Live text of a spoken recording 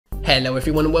Hello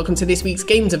everyone and welcome to this week's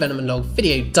game development log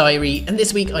video diary, and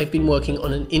this week I've been working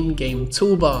on an in-game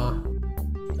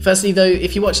toolbar. Firstly though,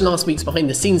 if you watched last week's behind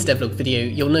the scenes devlog video,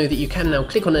 you'll know that you can now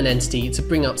click on an entity to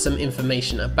bring up some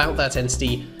information about that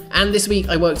entity, and this week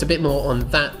I worked a bit more on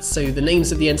that, so the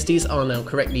names of the entities are now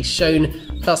correctly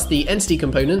shown, plus the entity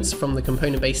components from the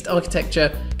component-based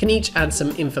architecture can each add some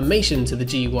information to the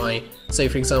GUI. So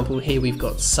for example, here we've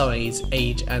got size,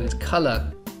 age and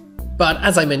colour. But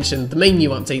as I mentioned, the main new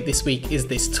update this week is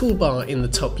this toolbar in the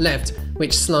top left,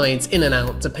 which slides in and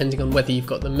out depending on whether you've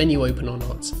got the menu open or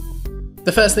not.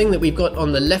 The first thing that we've got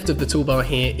on the left of the toolbar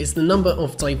here is the number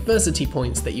of diversity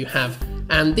points that you have,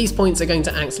 and these points are going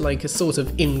to act like a sort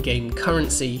of in-game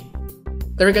currency.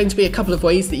 There are going to be a couple of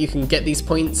ways that you can get these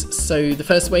points, so the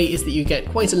first way is that you get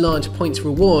quite a large points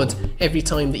reward every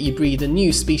time that you breed a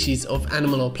new species of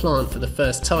animal or plant for the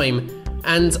first time.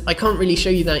 And I can't really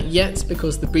show you that yet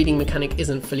because the breeding mechanic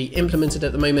isn't fully implemented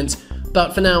at the moment,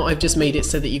 but for now I've just made it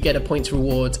so that you get a points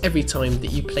reward every time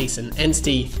that you place an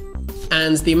entity.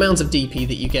 And the amount of DP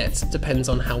that you get depends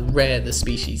on how rare the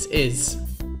species is.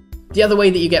 The other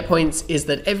way that you get points is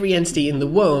that every entity in the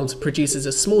world produces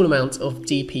a small amount of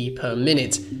DP per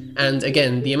minute, and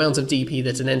again, the amount of DP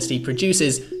that an entity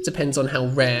produces depends on how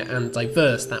rare and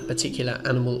diverse that particular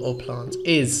animal or plant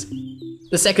is.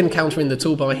 The second counter in the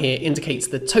toolbar here indicates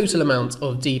the total amount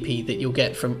of DP that you'll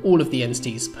get from all of the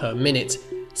entities per minute,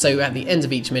 so at the end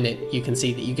of each minute you can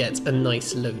see that you get a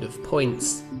nice load of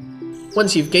points.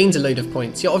 Once you've gained a load of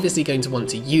points, you're obviously going to want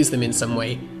to use them in some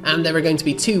way, and there are going to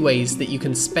be two ways that you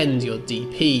can spend your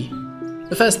DP.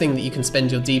 The first thing that you can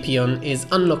spend your DP on is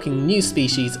unlocking new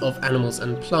species of animals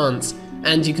and plants,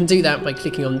 and you can do that by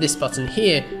clicking on this button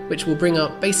here, which will bring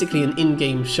up basically an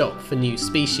in-game shop for new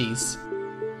species.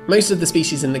 Most of the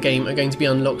species in the game are going to be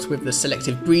unlocked with the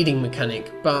selective breeding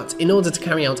mechanic, but in order to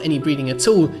carry out any breeding at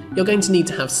all, you're going to need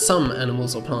to have some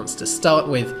animals or plants to start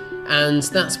with, and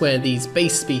that's where these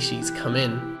base species come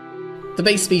in. The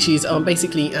base species are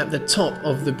basically at the top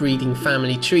of the breeding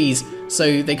family trees,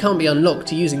 so they can't be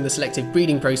unlocked using the selective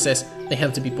breeding process, they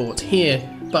have to be bought here,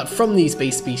 but from these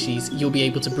base species you'll be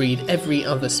able to breed every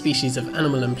other species of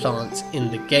animal and plant in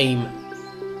the game.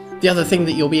 The other thing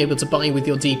that you'll be able to buy with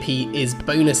your DP is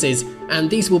bonuses,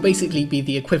 and these will basically be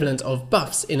the equivalent of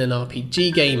buffs in an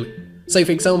RPG game. So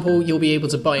for example, you'll be able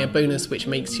to buy a bonus which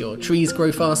makes your trees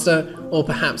grow faster, or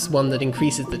perhaps one that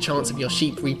increases the chance of your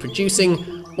sheep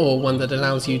reproducing, or one that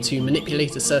allows you to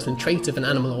manipulate a certain trait of an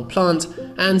animal or plant,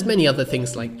 and many other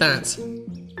things like that.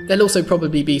 There'll also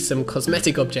probably be some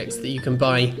cosmetic objects that you can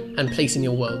buy and place in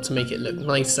your world to make it look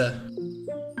nicer.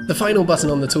 The final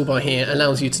button on the toolbar here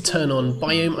allows you to turn on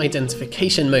biome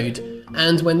identification mode,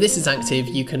 and when this is active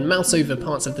you can mouse over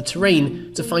parts of the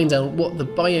terrain to find out what the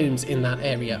biomes in that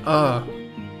area are.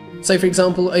 So for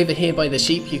example, over here by the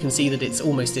sheep you can see that it's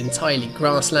almost entirely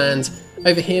grassland,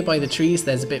 over here by the trees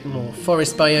there's a bit more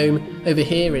forest biome, over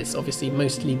here it's obviously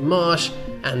mostly marsh,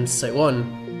 and so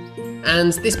on.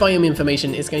 And this biome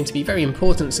information is going to be very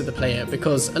important to the player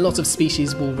because a lot of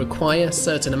species will require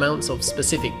certain amounts of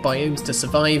specific biomes to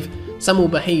survive, some will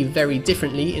behave very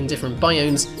differently in different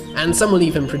biomes, and some will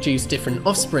even produce different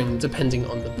offspring depending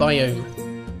on the biome.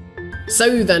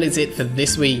 So that is it for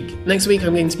this week. Next week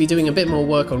I'm going to be doing a bit more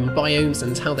work on biomes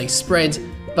and how they spread,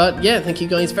 but yeah, thank you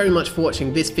guys very much for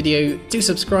watching this video, do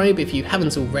subscribe if you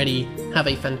haven't already, have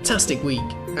a fantastic week,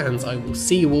 and I will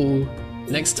see you all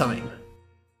next time.